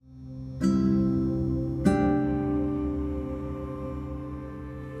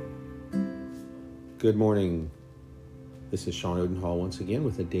Good morning. This is Sean Odenhall once again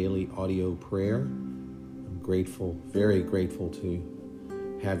with a daily audio prayer. I'm grateful, very grateful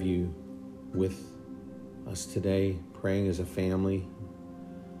to have you with us today, praying as a family.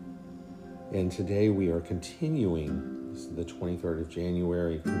 And today we are continuing, this is the 23rd of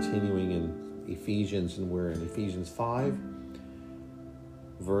January, continuing in Ephesians, and we're in Ephesians 5,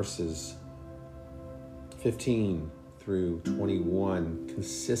 verses 15 through 21,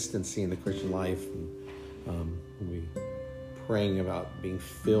 consistency in the Christian life. We praying about being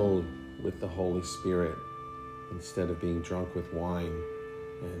filled with the Holy Spirit instead of being drunk with wine.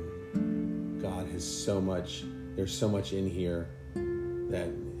 And God has there's so much in here that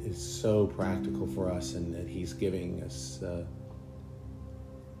is so practical for us, and that He's giving us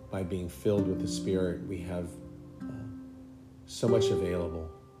by being filled with the Spirit. We have so much available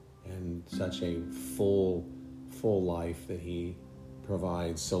and such a full life that He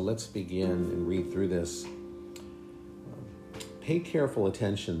provides. So let's begin and read through this. Pay careful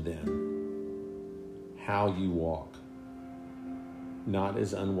attention then how you walk, not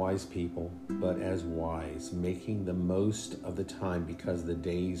as unwise people, but as wise, making the most of the time because the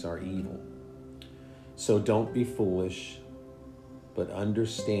days are evil. So don't be foolish, but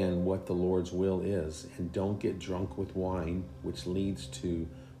understand what the Lord's will is, and don't get drunk with wine, which leads to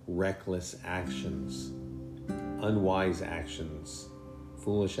reckless actions, unwise actions,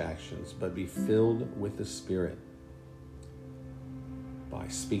 foolish actions, but be filled with the Spirit, by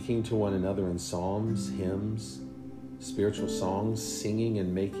speaking to one another in psalms, hymns, spiritual songs, singing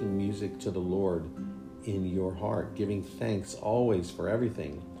and making music to the Lord in your heart, giving thanks always for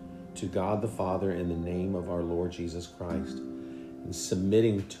everything to God the Father in the name of our Lord Jesus Christ, and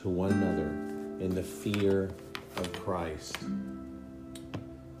submitting to one another in the fear of Christ.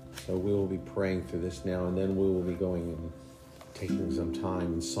 So we will be praying through this now, and then we will be going and taking some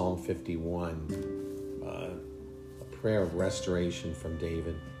time in Psalm 51, a prayer of restoration from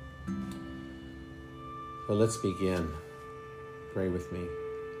David. So let's begin. Pray with me.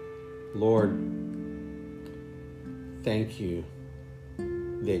 Lord, thank you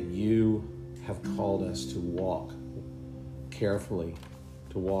that you have called us to walk carefully,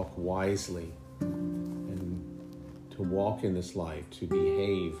 to walk wisely, and to walk in this life, to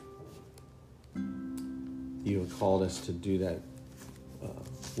behave. You have called us to do that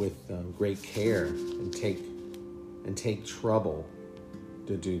with great care, and take trouble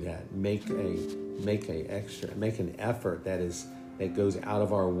to do that. Make an effort that goes out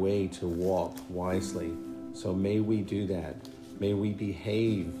of our way to walk wisely. So may we do that. May we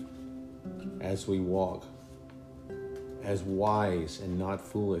behave as we walk, as wise and not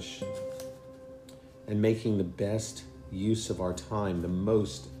foolish, and making the best use of our time, the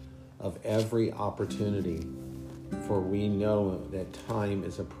most of every opportunity. For we know that time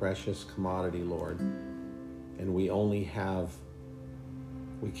is a precious commodity, Lord, and we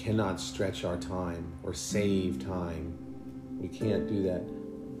cannot stretch our time or save time. We can't do that.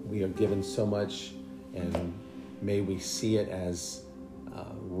 We are given so much, and may we see it as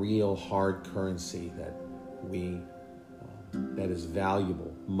real hard currency that is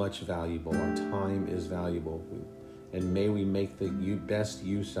valuable, much valuable. Our time is valuable, and may we make the best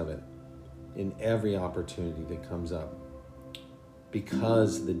use of it in every opportunity that comes up,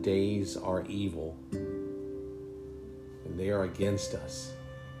 because the days are evil and they are against us.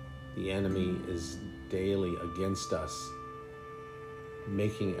 The enemy is daily against us,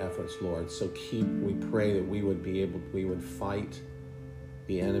 making efforts, Lord. So we pray that we would fight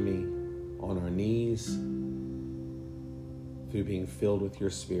the enemy on our knees through being filled with your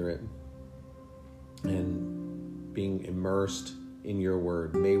Spirit and being immersed in your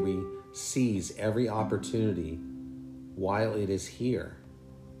word. May we seize every opportunity while it is here.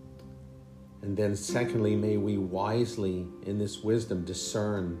 And then secondly, may we wisely, in this wisdom,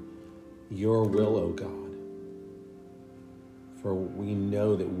 discern your will, O God. For we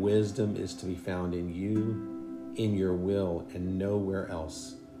know that wisdom is to be found in you, in your will, and nowhere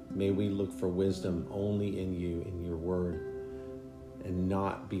else. May we look for wisdom only in you, in your word, and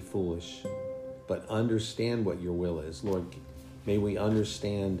not be foolish, but understand what your will is. Lord, may we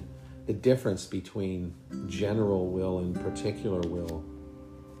understand the difference between general will and particular will.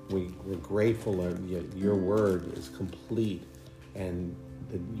 We're grateful that your word is complete, and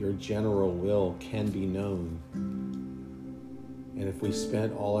your general will can be known. And if we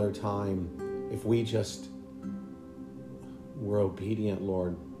spent all our time, if we just were obedient,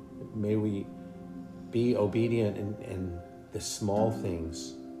 Lord, may we be obedient in the small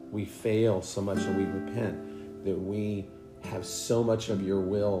things. We fail so much, and we repent that we have so much of your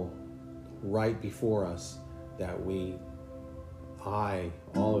will right before us that we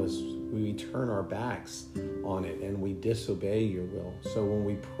all of us, we turn our backs on it and we disobey your will. So when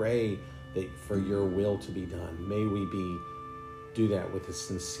we pray that for your will to be done, may we do that with a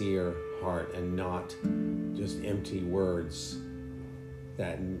sincere heart and not just empty words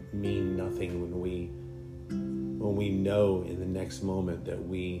that mean nothing when we know in the next moment that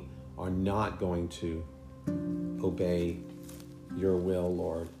we are not going to obey your will,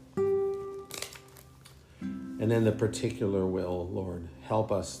 Lord. And then the particular will, Lord,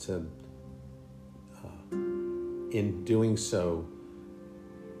 help us to, in doing so,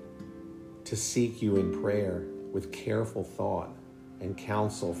 to seek you in prayer with careful thought and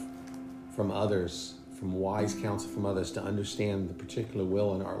counsel from others, from wise counsel from others, to understand the particular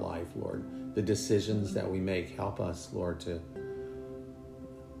will in our life, Lord. The decisions that we make, help us, Lord,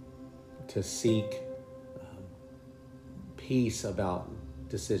 to seek peace about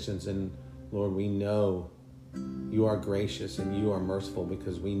decisions. And Lord, we know you are gracious and you are merciful,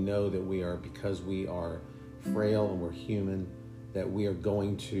 because we know that because we are frail and we're human, that we are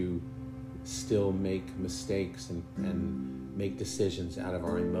going to still make mistakes and make decisions out of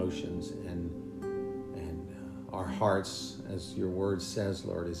our emotions, and our hearts, as your word says,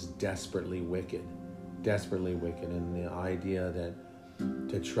 Lord, is desperately wicked. And the idea that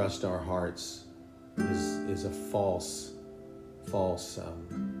to trust our hearts is a false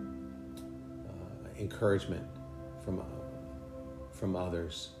encouragement from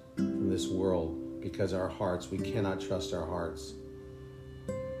others, from this world, because our hearts, we cannot trust our hearts.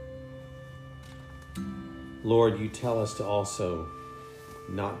 Lord, you tell us to also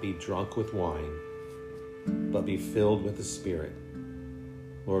not be drunk with wine, but be filled with the Spirit.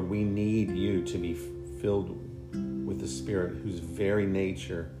 Lord, we need you to be filled with the Spirit, whose very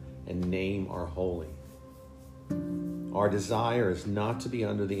nature and name are holy. Our desire is not to be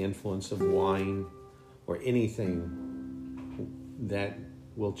under the influence of wine or anything that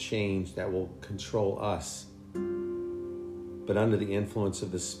will change, that will control us, but under the influence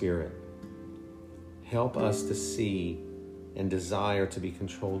of the Spirit. Help us to see and desire to be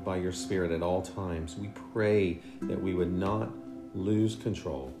controlled by your Spirit at all times. We pray that we would not lose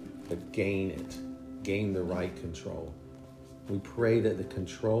control, but gain the right control. We pray that the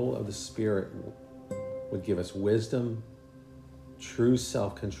control of the Spirit would give us wisdom, true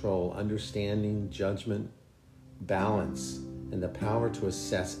self-control, understanding, judgment, balance, and the power to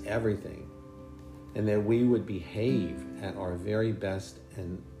assess everything, and that we would behave at our very best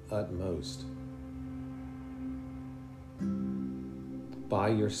and utmost. By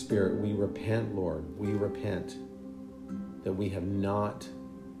your Spirit, we repent, Lord. We repent that we have not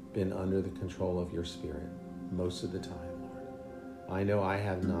been under the control of your Spirit most of the time, Lord. I know I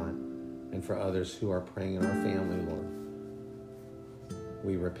have not. And for others who are praying in our family, Lord,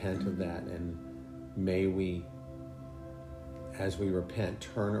 we repent of that. And may we, as we repent,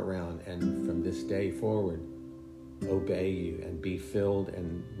 turn around and from this day forward, obey you and be filled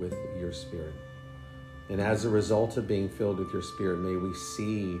and with your Spirit. And as a result of being filled with your Spirit, may we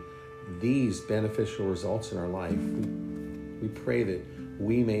see these beneficial results in our life. We pray that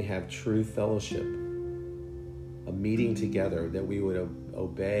we may have true fellowship, a meeting together, that we would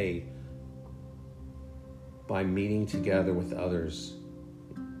obey by meeting together with others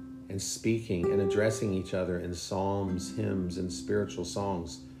and speaking and addressing each other in psalms, hymns, and spiritual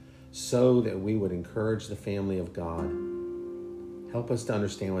songs, so that we would encourage the family of God. Help us to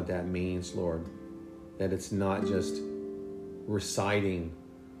understand what that means, Lord. That it's not just reciting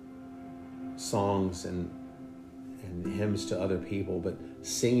songs and hymns to other people, but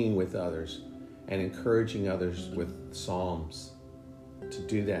singing with others and encouraging others with psalms. To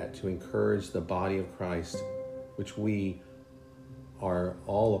do that, to encourage the body of Christ, which we are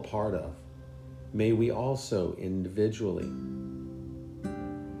all a part of. May we also individually,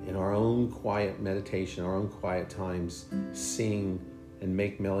 in our own quiet meditation, our own quiet times, sing and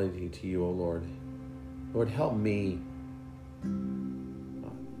make melody to you, O Lord. Lord, help me.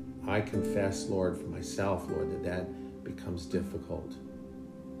 I confess, Lord, for myself, Lord, that becomes difficult.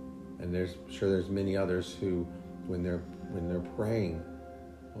 And there's many others who, when they're praying,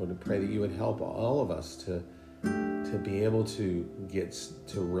 Lord, to pray that you would help all of us to be able to get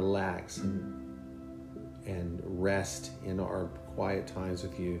to relax and rest in our quiet times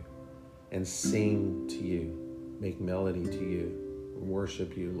with you and sing to you, make melody to you,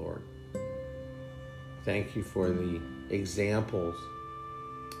 worship you, Lord. Thank you for the examples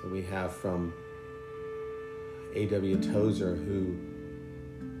that we have from A.W. Tozer, who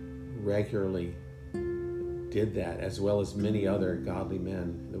regularly did that, as well as many other godly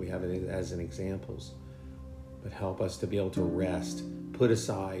men that we have as examples. But help us to be able to rest, put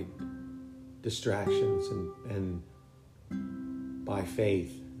aside distractions, and by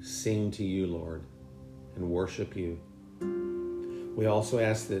faith, sing to you, Lord, and worship you. We also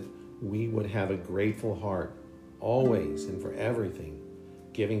ask that we would have a grateful heart always and for everything,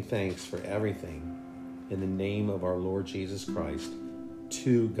 giving thanks for everything in the name of our Lord Jesus Christ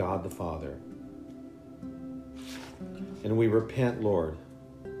to God the Father. And we repent, Lord,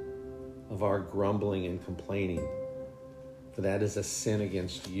 of our grumbling and complaining, for that is a sin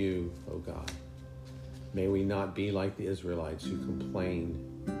against you, O God. May we not be like the Israelites who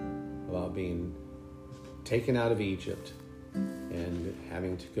complained about being taken out of Egypt and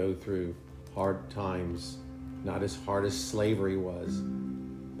having to go through hard times, not as hard as slavery was,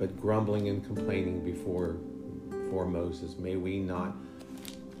 but grumbling and complaining before Moses. May we not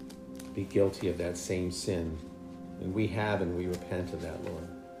be guilty of that same sin. And we have, and we repent of that, Lord.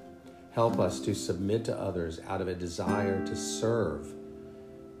 Help us to submit to others out of a desire to serve,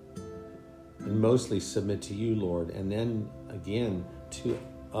 and mostly submit to you, Lord, and then again to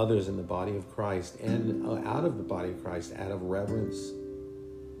others in the body of Christ and out of the body of Christ out of reverence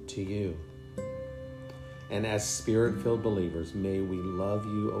to you. And as Spirit-filled believers, may we love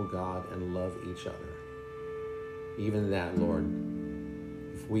you, O God, and love each other. Even that, Lord,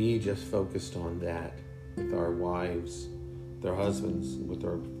 if we just focused on that with our wives, with our husbands, with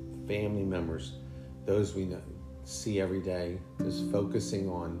our family members, those we see every day, just focusing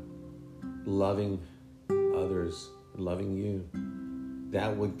on loving others, loving you,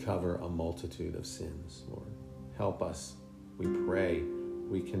 that would cover a multitude of sins, Lord. Help us, we pray.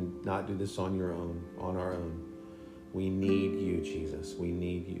 We cannot do this on our own. We need you, Jesus. We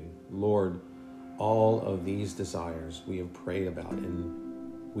need you. Lord, all of these desires we have prayed about,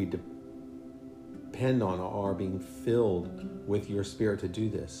 and we depend on our being filled with your Spirit to do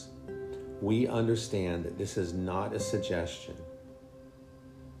this. We understand that this is not a suggestion,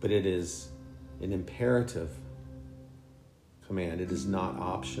 but it is an imperative command. It is not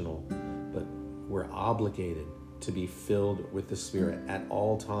optional, but we're obligated to be filled with the Spirit at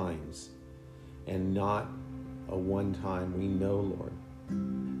all times, and not a one-time. We know, Lord.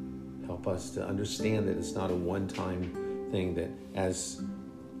 Help us to understand that it's not a one-time thing, that as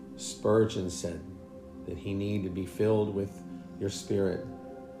Spurgeon said, that he needed to be filled with your Spirit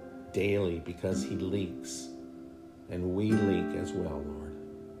daily because he leaks, and we leak as well, Lord.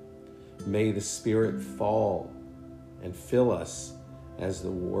 May the Spirit fall and fill us as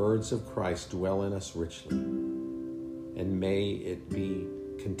the words of Christ dwell in us richly. And may it be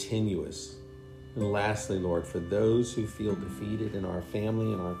continuous. And lastly, Lord, for those who feel defeated in our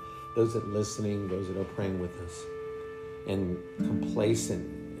family and those that are listening, those that are praying with us, and complacent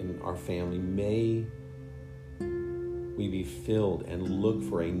in our family, may we be filled and look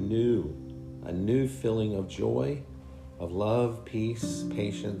for a new filling of joy, of love, peace,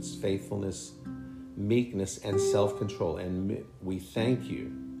 patience, faithfulness, meekness, and self-control. And we thank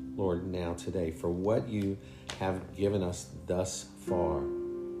you, Lord, now today for what you have given us thus far.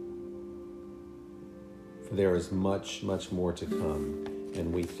 For there is much, much more to come,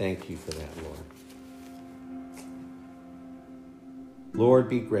 and we thank you for that, Lord. Lord,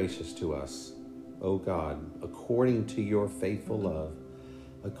 be gracious to us, O God, according to your faithful love,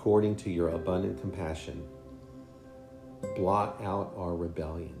 according to your abundant compassion. Blot out our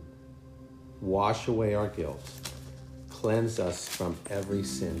rebellion. Wash away our guilt. Cleanse us from every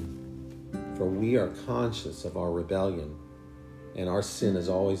sin. For we are conscious of our rebellion, and our sin is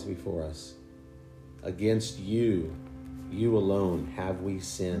always before us. Against you, you alone, have we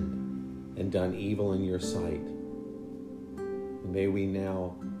sinned and done evil in your sight. And may we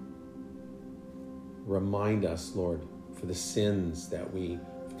now remind us, Lord, for the sins that we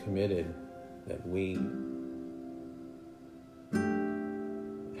committed, that we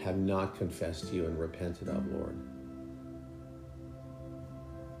have not confessed to you and repented of, Lord.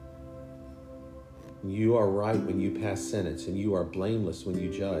 You are right when you pass sentence, and you are blameless when you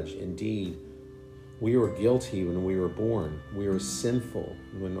judge. Indeed, we were guilty when we were born. We were sinful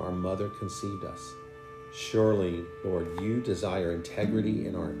when our mother conceived us. Surely, Lord, you desire integrity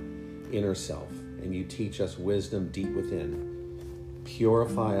in our inner self, and you teach us wisdom deep within.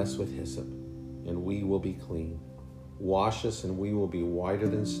 Purify us with hyssop, and we will be clean. Wash us, and we will be whiter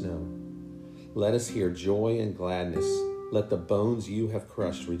than snow. Let us hear joy and gladness. Let the bones you have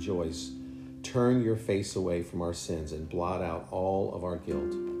crushed rejoice. Turn your face away from our sins and blot out all of our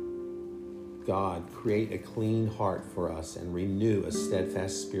guilt. God, create a clean heart for us and renew a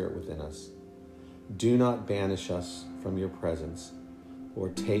steadfast spirit within us. Do not banish us from your presence or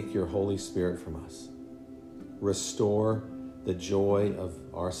take your Holy Spirit from us. Restore the joy of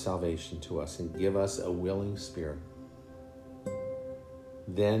our salvation to us and give us a willing spirit.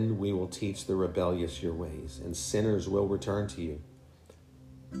 Then we will teach the rebellious your ways, and sinners will return to you.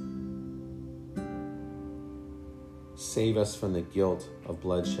 Save us from the guilt of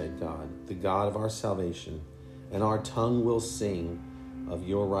bloodshed, God, the God of our salvation, and our tongue will sing of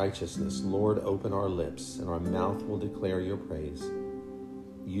your righteousness. Lord, open our lips, and our mouth will declare your praise.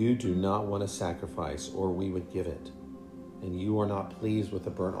 You do not want a sacrifice, or we would give it, and you are not pleased with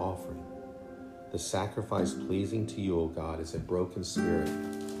a burnt offering. The sacrifice pleasing to you, O God, is a broken spirit,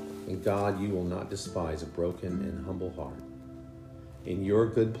 and God, you will not despise a broken and humble heart. In your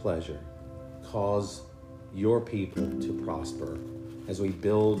good pleasure, cause your people to prosper as we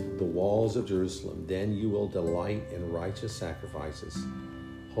build the walls of Jerusalem. Then you will delight in righteous sacrifices,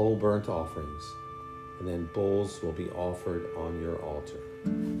 whole burnt offerings, and then bulls will be offered on your altar.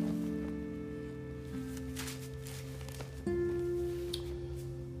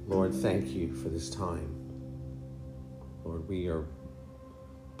 Lord, thank you for this time. Lord, we are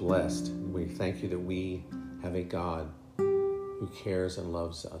blessed. We thank you that we have a God who cares and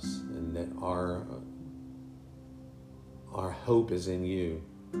loves us, and that our hope is in you.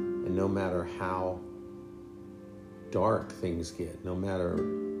 And no matter how dark things get, no matter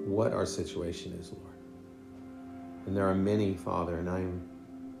what our situation is, Lord. And there are many, Father, and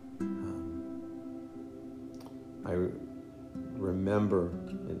I remember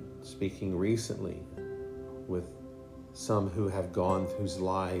speaking recently with some who have gone, whose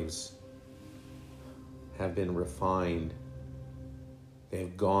lives have been refined. They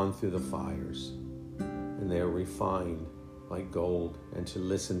have gone through the fires, and they are refined like gold, and to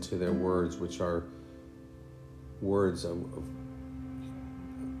listen to their words, which are words of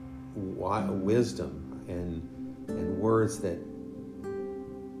wisdom and words that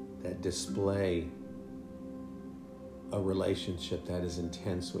display a relationship that is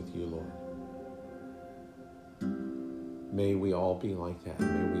intense with you, Lord. May we all be like that.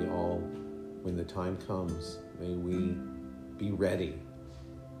 May we all, when the time comes, may we be ready.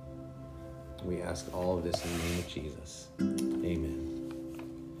 We ask all of this in the name of Jesus. Amen.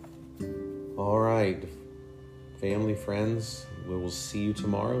 All right, family, friends, we will see you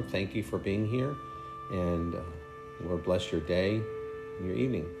tomorrow. Thank you for being here, and Lord bless your day and your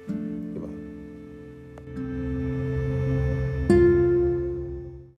evening.